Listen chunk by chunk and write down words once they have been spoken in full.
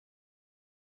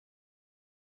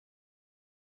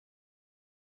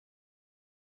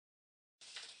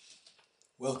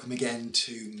Welcome again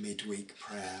to Midweek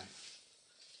Prayer.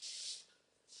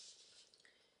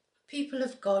 People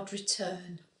of God,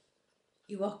 return.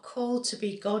 You are called to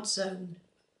be God's own.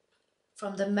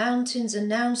 From the mountains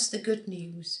announce the good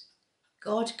news.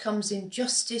 God comes in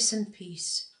justice and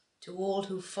peace to all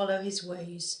who follow his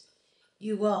ways.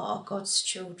 You are God's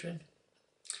children.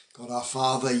 God our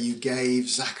Father, you gave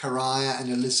Zachariah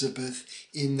and Elizabeth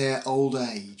in their old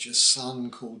age a son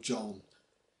called John.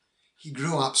 He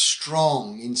grew up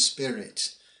strong in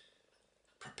spirit,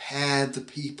 prepared the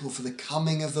people for the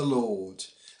coming of the Lord,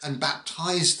 and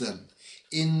baptized them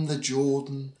in the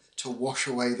Jordan to wash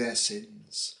away their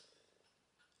sins.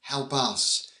 Help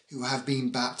us who have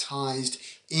been baptized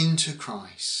into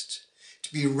Christ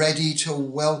to be ready to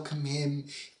welcome him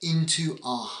into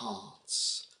our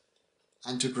hearts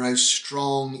and to grow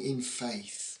strong in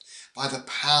faith by the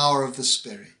power of the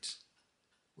Spirit.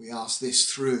 We ask this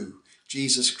through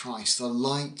Jesus Christ, the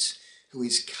light who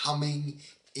is coming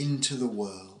into the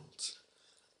world.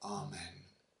 Amen.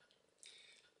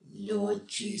 Lord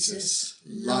Jesus,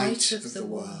 light of the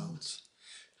world,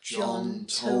 John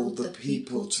told the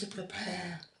people to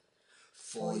prepare,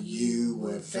 for you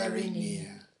were very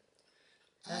near.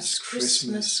 As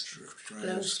Christmas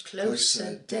grows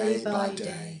closer day by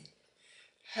day,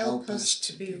 help us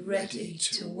to be ready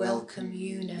to welcome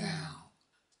you now.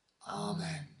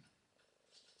 Amen.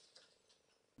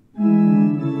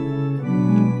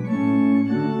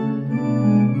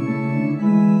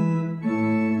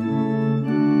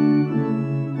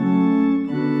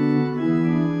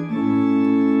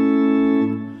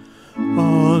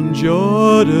 On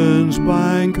Jordan's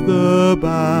bank the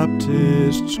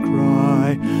Baptist's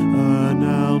cry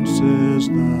announces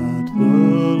that the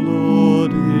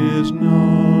Lord is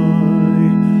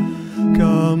nigh.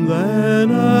 Come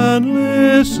then and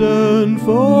listen,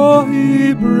 for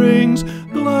he brings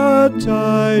glad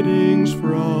tidings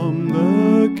from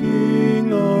the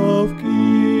King of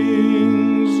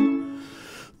Kings.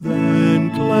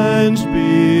 Then cleansed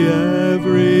be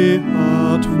every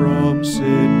heart from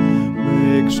sin,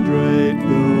 make straight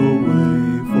the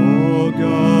way for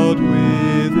God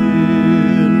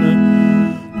within.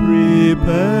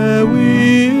 Prepare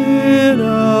we in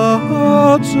our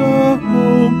hearts a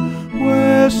home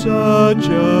where such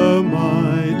a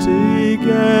mighty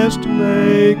guest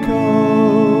may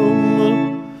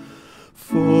come.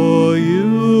 For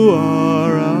you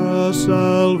are our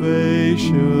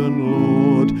salvation,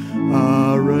 Lord,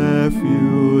 our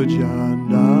refuge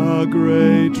and our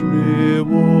great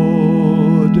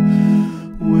reward.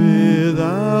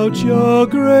 Without your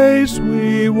grace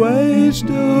we waste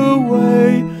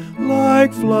away,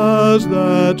 like flowers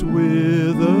that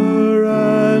wither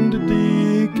and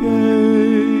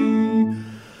decay.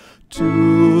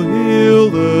 To heal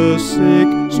the sick,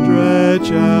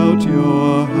 stretch out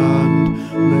your hand,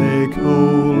 make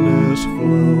wholeness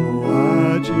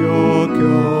flow at your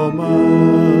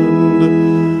command.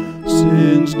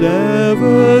 Sin's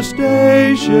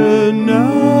devastation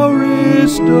now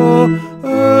restore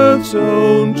earth's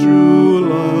own true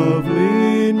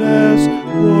loveliness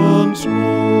once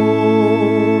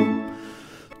more.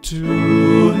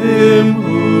 To him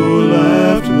who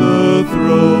left the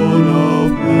throne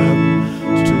of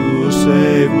heaven to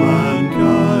save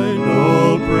mankind,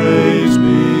 all praise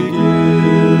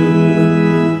begin.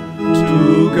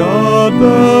 To God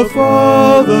the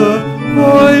Father,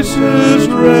 voices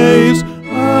raise,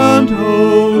 and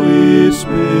Holy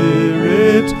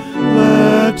Spirit,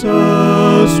 let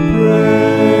us praise.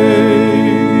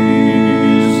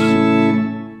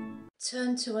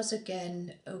 Turn to us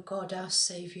again, O God our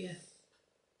Saviour,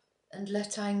 and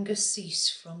let anger cease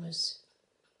from us.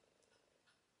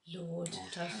 Lord,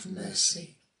 have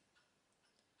mercy.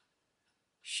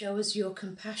 Show us your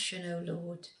compassion, O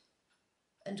Lord,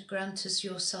 and grant us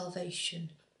your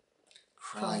salvation.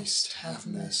 Christ, have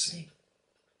mercy.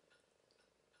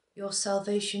 Your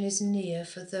salvation is near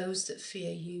for those that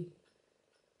fear you,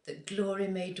 that glory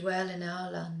may dwell in our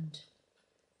land.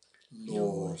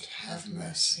 Lord, have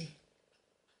mercy.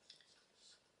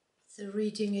 The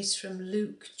reading is from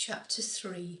Luke chapter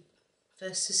 3,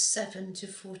 verses 7 to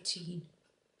 14.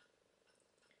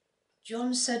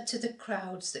 John said to the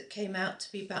crowds that came out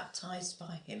to be baptized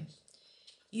by him,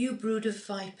 "You brood of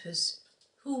vipers,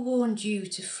 who warned you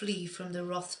to flee from the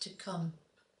wrath to come?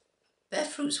 Bear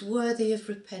fruits worthy of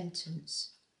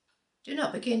repentance. Do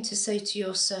not begin to say to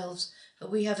yourselves,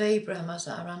 we have Abraham as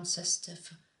our ancestor,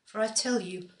 for I tell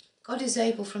you, God is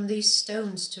able from these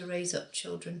stones to raise up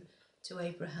children to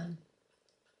Abraham.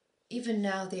 Even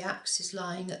now the axe is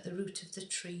lying at the root of the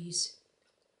trees.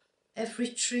 Every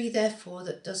tree, therefore,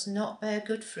 that does not bear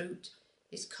good fruit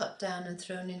is cut down and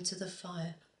thrown into the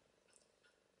fire.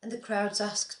 And the crowds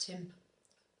asked him,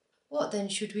 "What then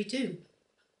should we do?"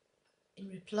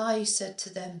 In reply he said to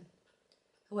them,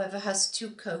 "Whoever has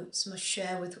 2 coats must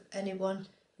share with anyone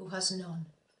who has none,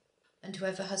 and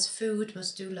whoever has food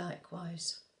must do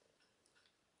likewise."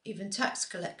 Even tax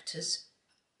collectors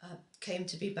came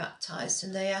to be baptized,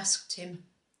 and they asked him,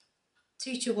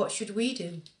 "Teacher, what should we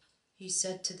do?" He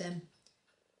said to them,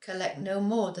 "Collect no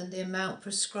more than the amount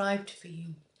prescribed for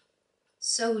you."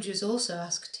 Soldiers also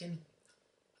asked him,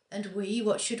 "And we,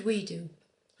 what should we do?"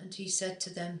 And he said to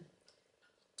them,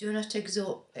 "Do not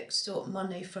extort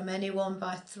money from anyone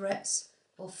by threats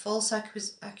or false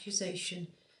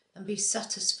accusation, and be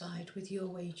satisfied with your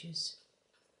wages."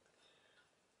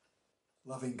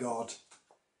 Loving God,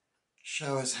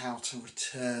 show us how to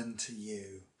return to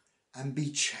you and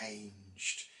be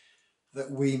changed,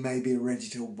 that we may be ready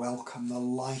to welcome the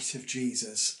light of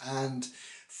Jesus and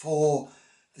for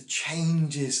the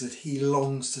changes that he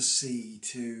longs to see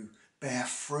to bear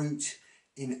fruit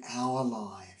in our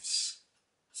lives,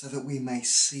 so that we may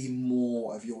see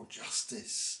more of your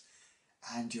justice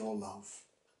and your love.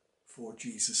 For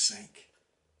Jesus' sake.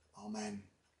 Amen.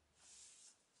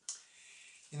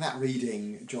 In that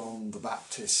reading, John the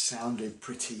Baptist sounded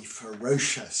pretty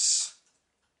ferocious.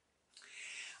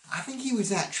 I think he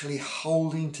was actually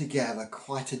holding together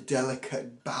quite a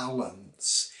delicate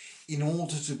balance in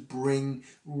order to bring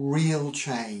real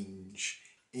change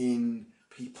in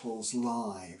people's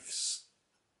lives.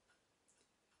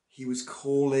 He was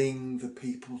calling the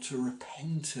people to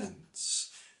repentance,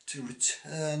 to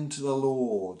return to the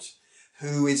Lord,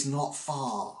 who is not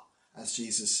far, as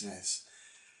Jesus says.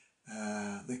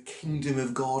 The kingdom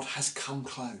of God has come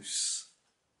close.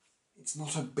 It's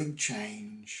not a big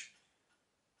change,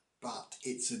 but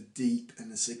it's a deep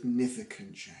and a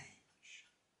significant change.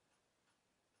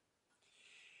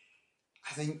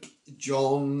 I think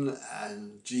John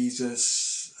and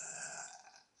Jesus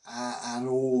and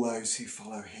all those who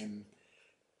follow him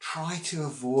try to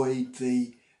avoid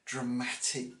the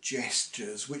dramatic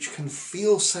gestures which can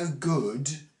feel so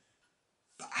good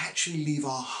but actually leave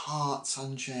our hearts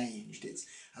unchanged. It's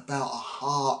about our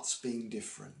hearts being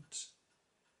different.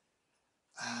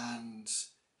 And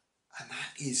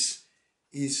that is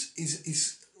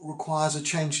requires a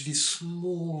change that is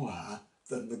smaller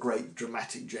than the great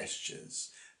dramatic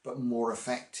gestures, but more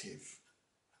effective.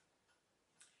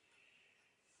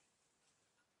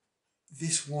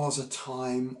 This was a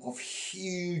time of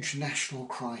huge national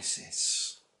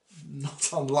crisis,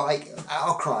 not unlike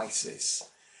our crisis,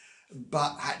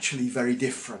 but actually very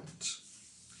different.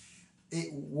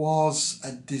 It was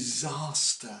a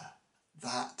disaster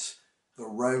that the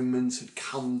Romans had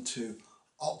come to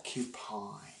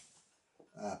occupy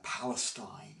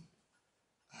Palestine.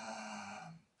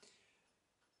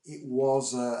 It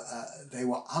was they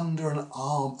were under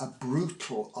a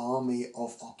brutal army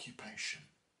of occupation,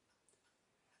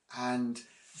 and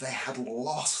they had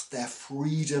lost their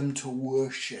freedom to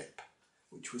worship,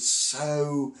 which was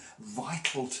so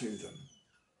vital to them.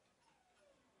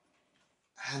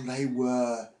 And they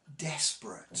were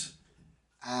desperate,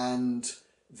 and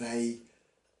they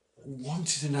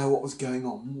wanted to know what was going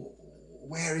on.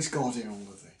 Where is God in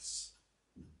all of this?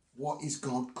 What is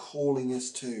God calling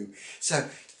us to? So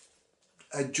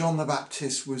John the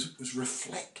Baptist was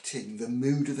reflecting the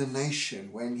mood of the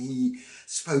nation when he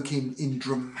spoke in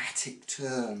dramatic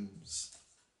terms.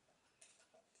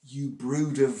 "You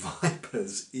brood of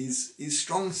vipers" is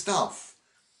strong stuff.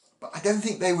 But I don't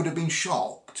think they would have been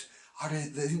shocked. I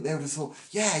think they would have thought,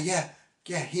 yeah,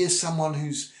 here's someone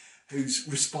who's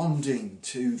responding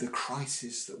to the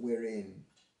crisis that we're in.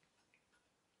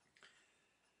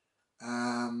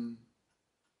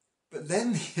 But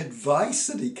then the advice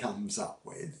that he comes up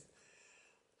with,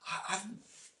 I've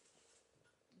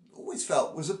always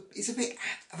felt is a bit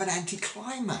of an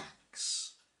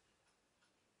anticlimax.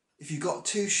 If you've got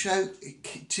 2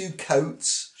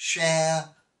 coats,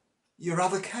 share your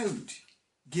other coat.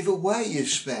 Give away your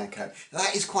spare coat.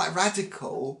 That is quite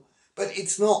radical, but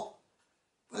it's not,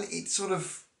 well, it's sort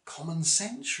of common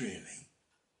sense, really.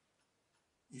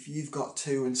 If you've got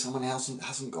 2 and someone else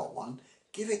hasn't got one,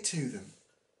 give it to them.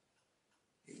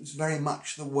 It was very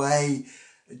much the way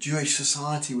Jewish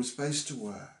society was supposed to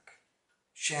work.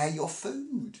 Share your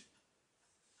food.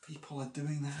 People are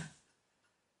doing that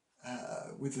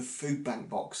with the food bank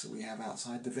box that we have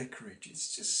outside the vicarage.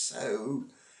 It's just so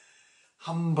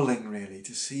humbling, really,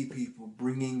 to see people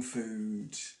bringing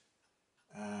food,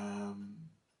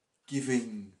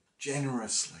 giving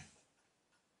generously.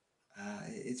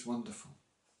 It's wonderful.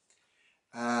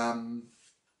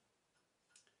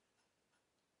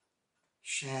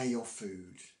 Share your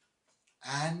food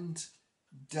and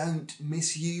Don't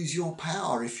misuse your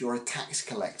power if you're a tax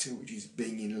collector, which is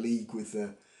being in league with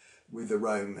the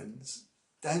Romans.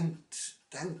 Don't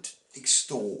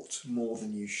extort more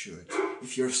than you should.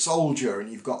 If you're a soldier and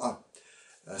you've got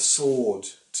a sword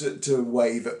to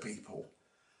wave at people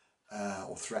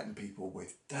or threaten people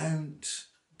with, don't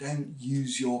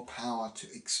use your power to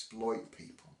exploit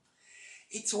people.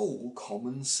 It's all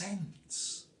common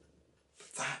sense.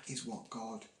 But that is what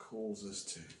God calls us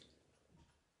to.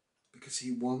 Because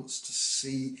he wants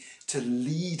to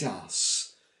lead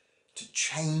us to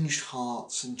changed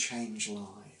hearts and changed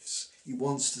lives. He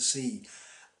wants to see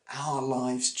our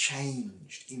lives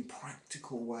changed in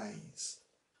practical ways.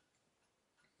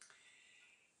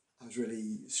 I was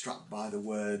really struck by the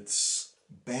words,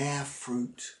 bear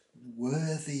fruit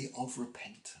worthy of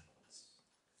repentance.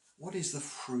 What is the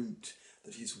fruit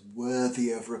that is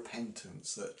worthy of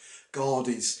repentance, that God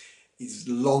is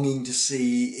longing to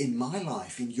see in my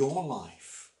life, in your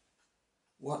life?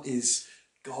 What is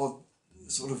God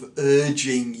sort of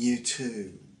urging you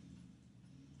to?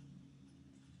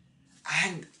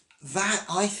 And that,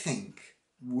 I think,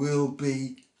 will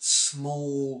be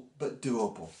small but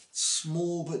doable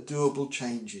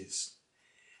changes.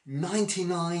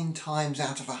 99 times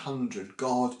out of 100,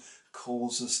 God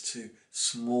calls us to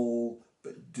small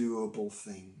but doable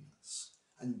things.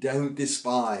 And don't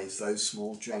despise those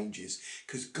small changes,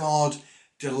 because God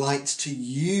delights to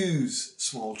use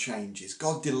small changes.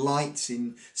 God delights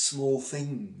in small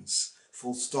things.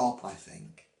 Full stop, I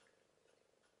think.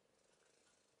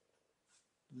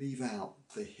 Leave out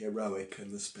the heroic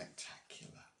and the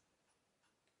spectacular,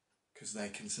 because they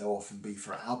can so often be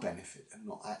for our benefit and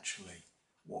not actually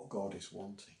what God is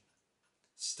wanting.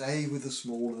 Stay with the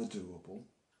small and the doable,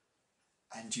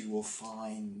 and you will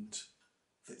find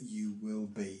that you will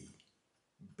be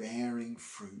bearing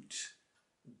fruit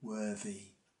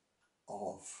worthy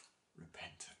of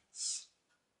repentance.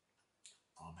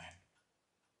 Amen.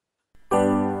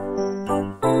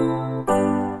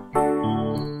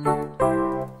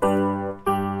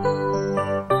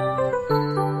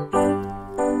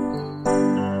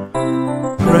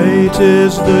 Great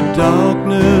is the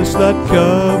darkness that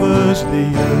covers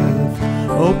the earth,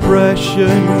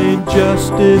 oppression,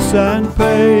 injustice and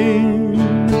pain.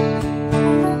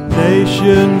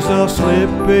 Nations are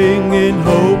slipping in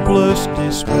hopeless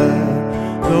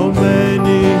despair, though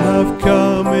many have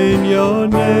come in your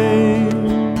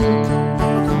name.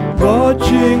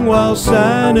 Watching while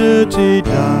sanity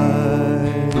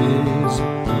dies,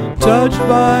 touched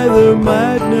by the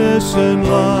madness and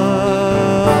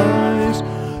lies.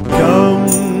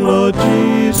 Come, Lord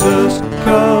Jesus,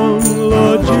 come,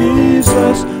 Lord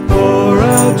Jesus, pour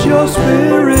out your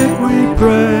Spirit, we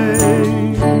pray.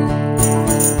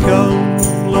 Come,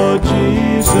 Lord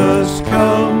Jesus,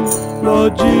 come,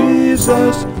 Lord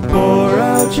Jesus, pour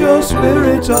out your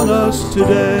Spirit on us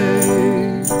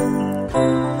today.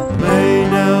 May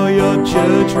now your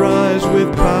church rise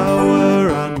with power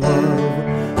and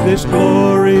love, this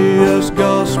glorious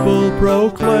gospel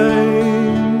proclaim.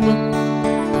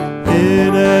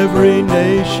 In every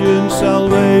nation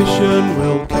salvation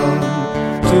will come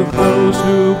to those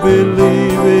who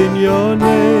believe in your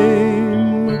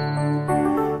name.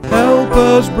 Help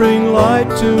us bring light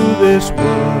to this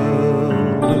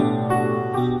world,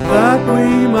 that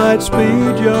we might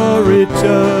speed your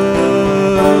return.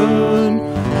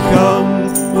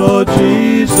 Come, Lord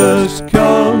Jesus,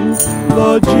 come,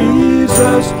 Lord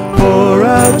Jesus, pour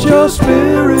out your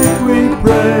Spirit, we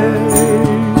pray.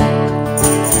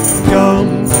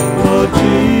 Come, Lord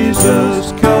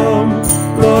Jesus, come,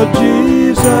 Lord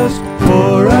Jesus,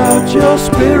 pour out your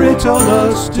Spirit on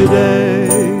us today.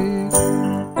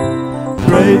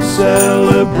 Great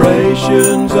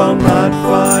celebrations on that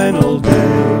final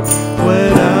day,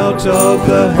 when out of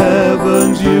the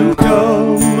heavens you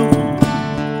come.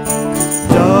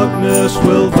 Darkness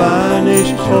will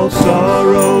vanish, all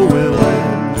sorrow will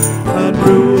end, and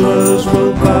rulers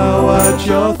will bow at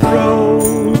your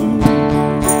throne.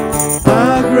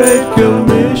 Our great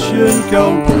commission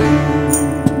complete,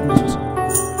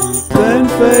 then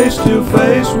face to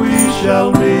face we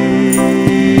shall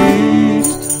meet.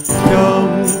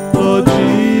 Come, Lord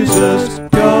Jesus,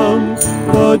 come,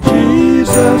 Lord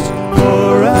Jesus,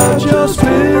 pour out your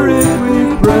Spirit,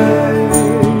 we pray.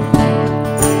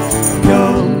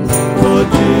 Come, Lord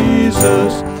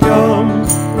Jesus, come,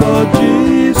 Lord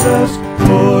Jesus,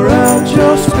 pour out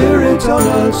your Spirit on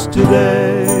us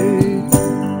today.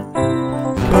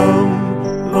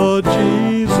 Come, Lord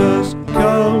Jesus,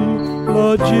 come,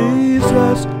 Lord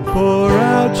Jesus, pour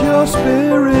out your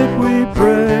Spirit, we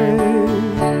pray.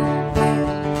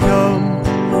 Come,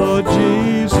 Lord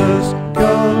Jesus,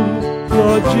 come,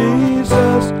 Lord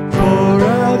Jesus, pour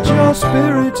out your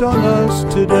Spirit on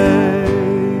us today.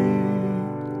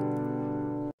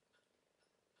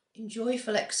 In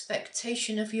joyful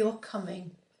expectation of your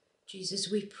coming, Jesus,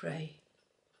 we pray.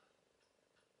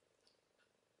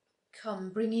 Come,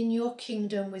 bring in your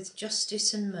kingdom with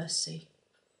justice and mercy.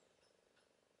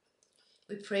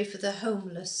 We pray for the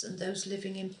homeless and those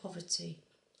living in poverty,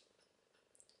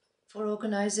 for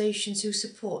organisations who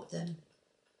support them,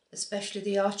 especially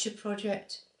the Archer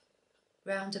Project,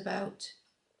 Roundabout,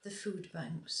 the food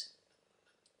banks.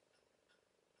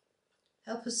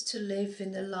 Help us to live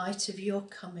in the light of your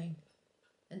coming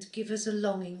and give us a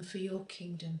longing for your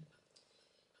kingdom.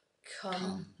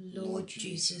 Come, Lord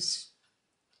Jesus.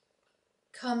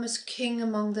 Come as King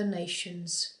among the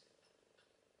nations.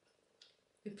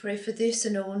 We pray for this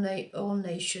and all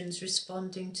nations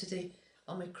responding to the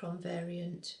Omicron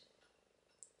variant.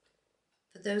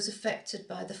 For those affected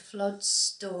by the floods,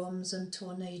 storms and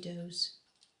tornadoes.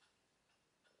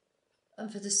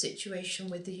 And for the situation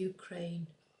with the Ukraine.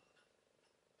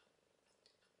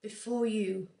 Before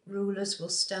you, rulers will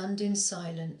stand in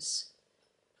silence.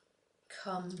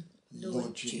 Come,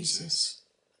 Lord Jesus.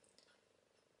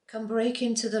 Come, break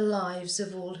into the lives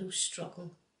of all who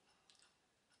struggle.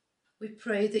 We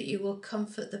pray that you will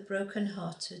comfort the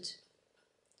broken-hearted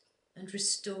and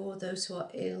restore those who are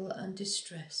ill and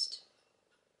distressed.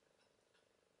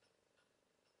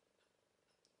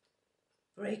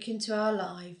 Break into our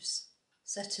lives,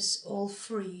 set us all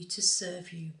free to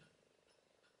serve you.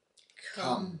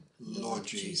 Come, Lord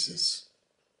Jesus.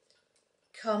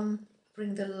 Come,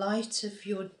 bring the light of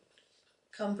your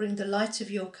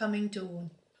coming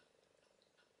dawn.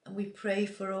 And we pray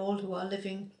for all who are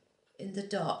living in the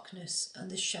darkness and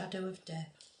the shadow of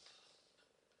death.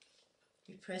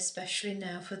 We pray especially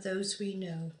now for those we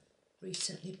know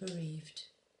recently bereaved.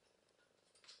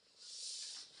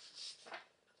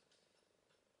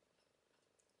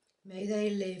 May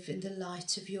they live in the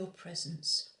light of your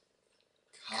presence.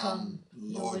 Come,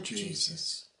 Lord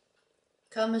Jesus.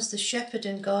 Come as the shepherd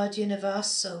and guardian of our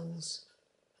souls.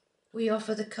 We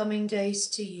offer the coming days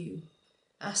to you,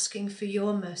 asking for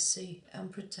your mercy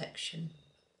and protection.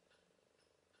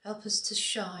 Help us to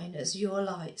shine as your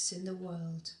lights in the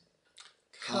world.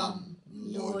 Come,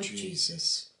 Lord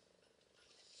Jesus.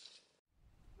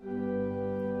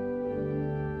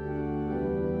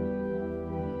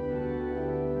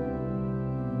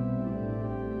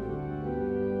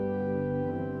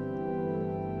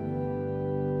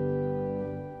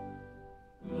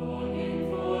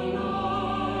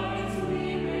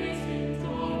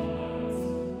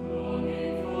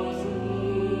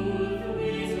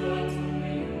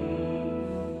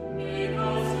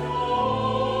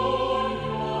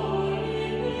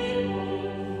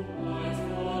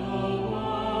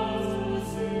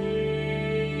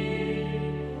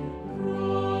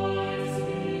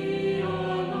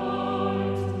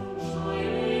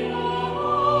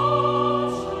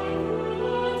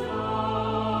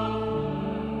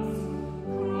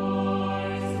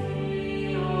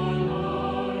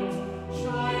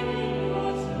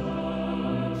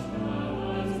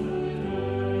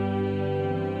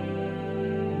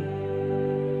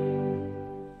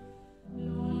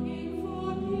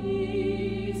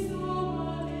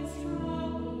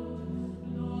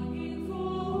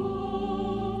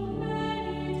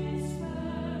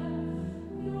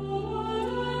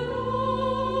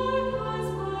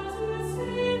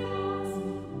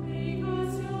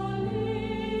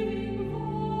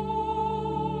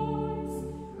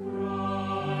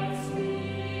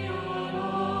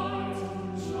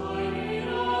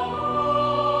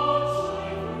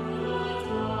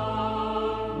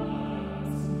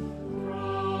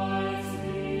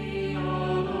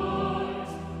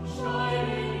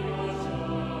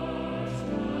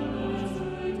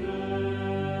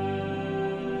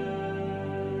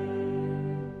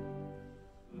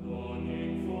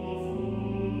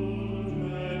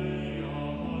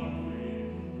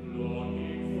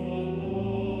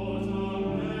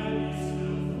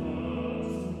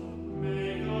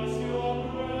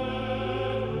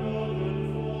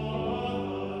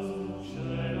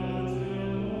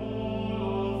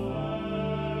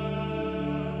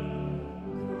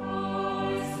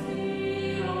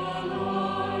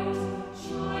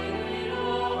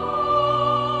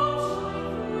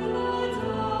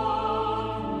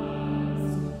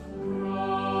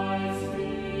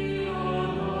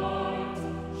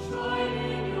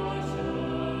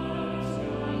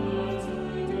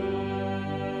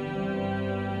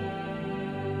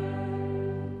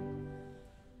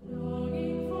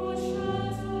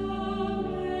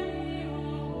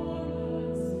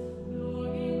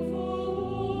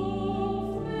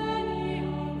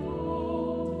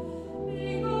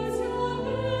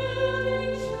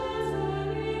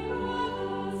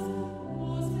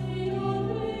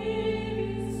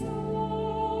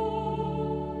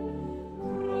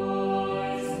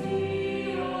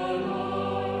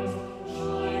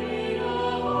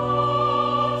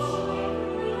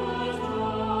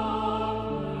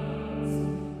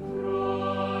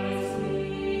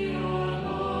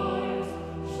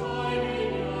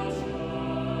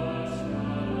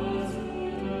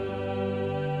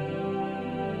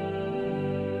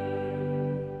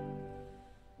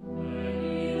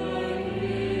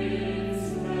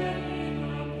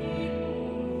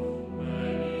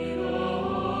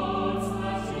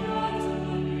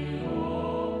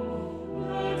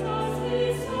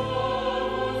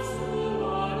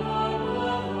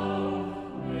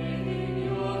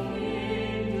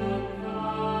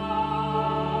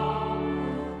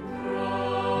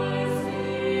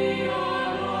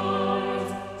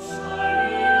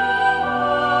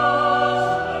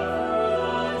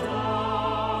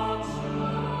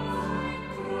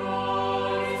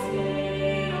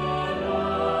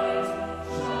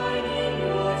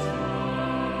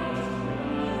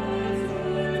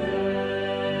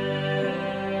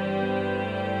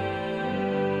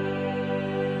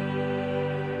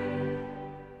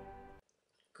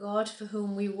 for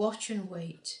whom we watch and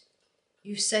wait,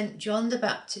 you sent John the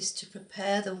Baptist to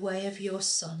prepare the way of your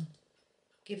Son.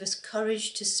 Give us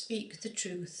courage to speak the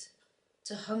truth,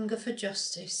 to hunger for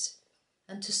justice,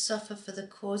 and to suffer for the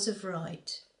cause of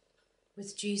right,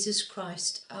 with Jesus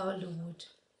Christ our Lord.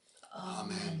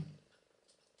 Amen.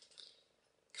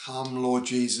 Come, Lord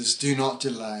Jesus, do not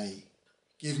delay.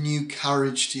 Give new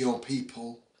courage to your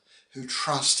people who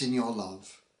trust in your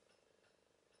love.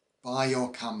 By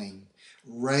your coming,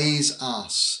 raise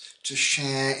us to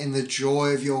share in the joy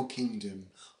of your kingdom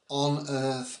on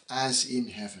earth as in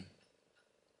heaven,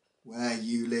 where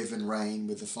you live and reign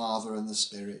with the Father and the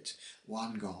Spirit,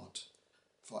 one God,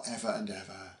 for ever and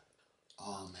ever.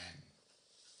 Amen.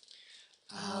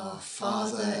 Our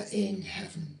Father in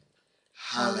heaven,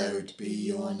 hallowed be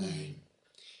your name.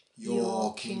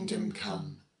 Your kingdom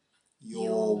come,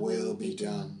 your will be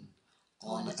done,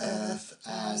 on earth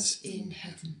as in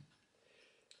heaven.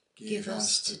 Give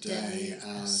us today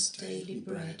our daily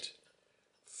bread.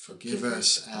 Forgive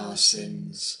us our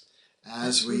sins,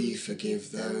 as we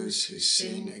forgive those who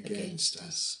sin against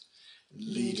us.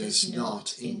 Lead us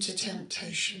not into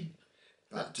temptation,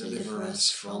 but deliver us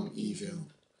from evil.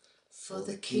 For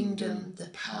the kingdom, the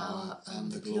power,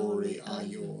 and the glory are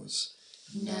yours,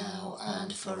 now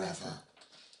and forever.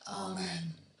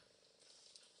 Amen.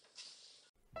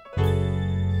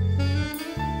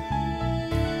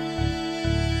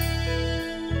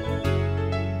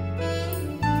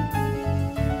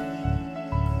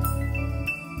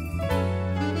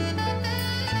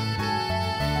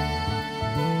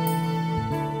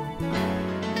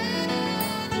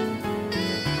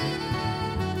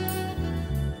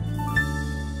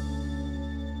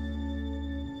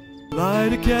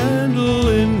 Light a candle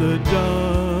in the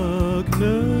darkness,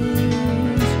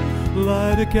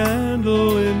 light a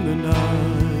candle in the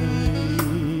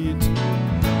night.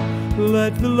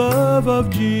 Let the love of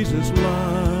Jesus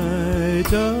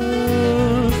light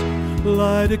us,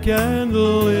 light a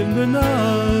candle in the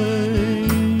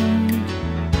night.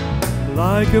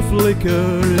 Like a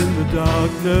flicker in the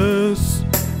darkness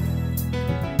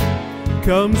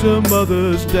comes a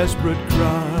mother's desperate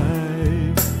cry.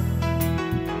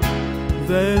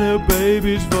 Then a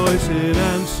baby's voice in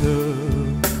answer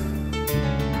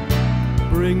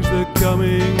brings the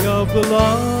coming of the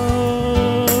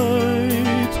light.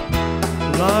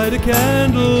 Light a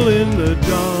candle in the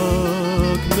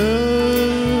darkness,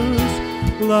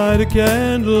 light a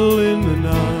candle in the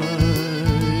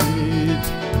night.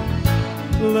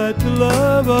 Let the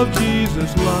love of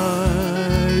Jesus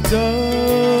light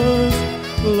us,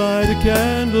 light a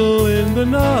candle in the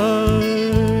night.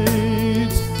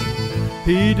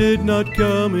 He did not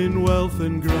come in wealth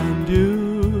and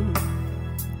grandeur,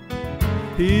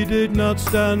 he did not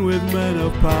stand with men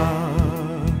of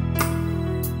power.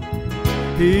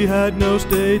 He had no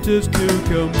status to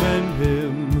commend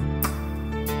him.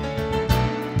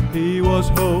 He was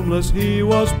homeless, he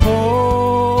was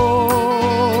poor.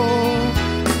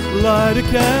 Light a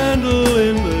candle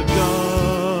in the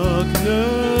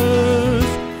darkness,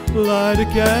 light a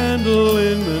candle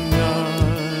in the night.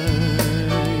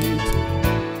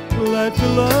 Let the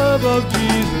love of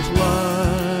Jesus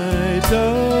light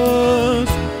us,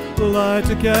 light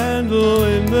a candle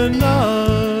in the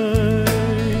night.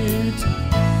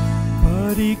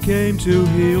 But he came to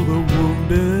heal the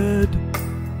wounded,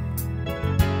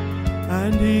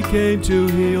 and he came to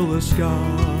heal the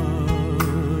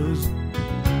scars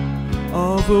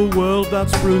of a world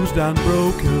that's bruised and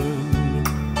broken,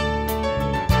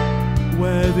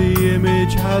 where the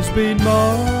image has been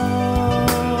marred.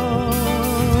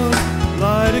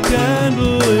 Light a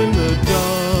candle in the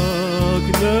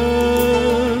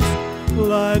darkness,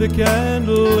 light a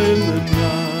candle in the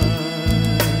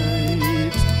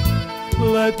night.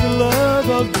 Let the love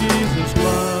of Jesus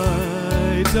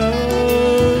light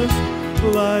us,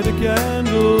 light a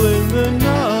candle in the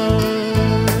night.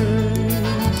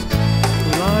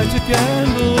 Light a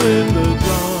candle in the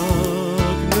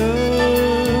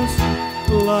darkness,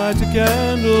 light a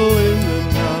candle in the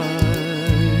night.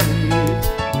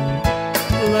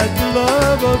 Let the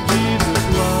love of Jesus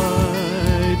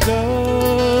light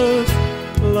us,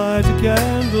 light a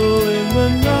candle in the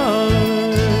night.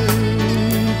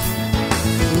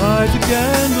 Light a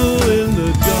candle in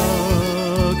the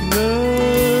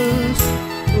darkness,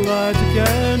 light a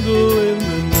candle in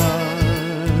the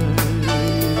night.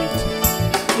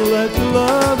 Let the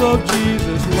love of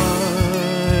Jesus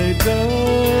light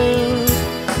us,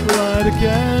 light a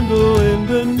candle in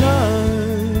the night.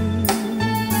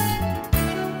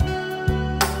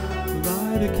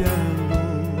 Light a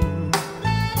candle,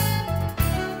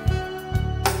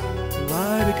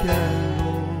 light a candle.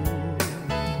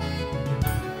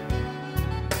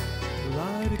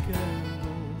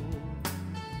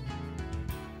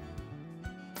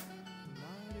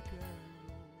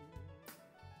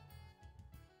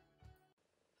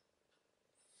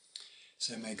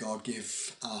 So may God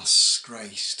give us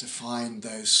grace to find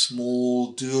those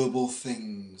small doable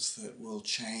things that will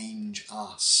change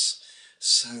us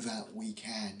so that we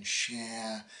can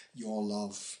share your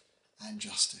love and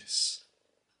justice.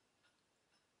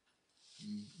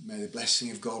 May the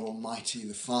blessing of God Almighty,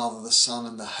 the Father, the Son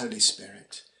and the Holy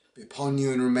Spirit be upon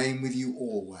you and remain with you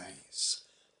always.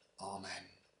 Amen.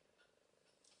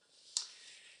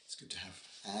 It's good to have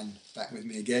Anne back with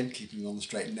me again, keeping on the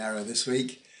straight and narrow this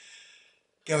week.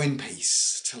 Go in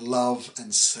peace to love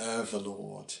and serve the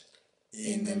Lord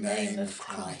in the name of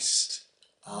Christ.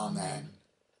 Amen.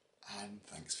 And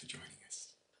thanks for joining us.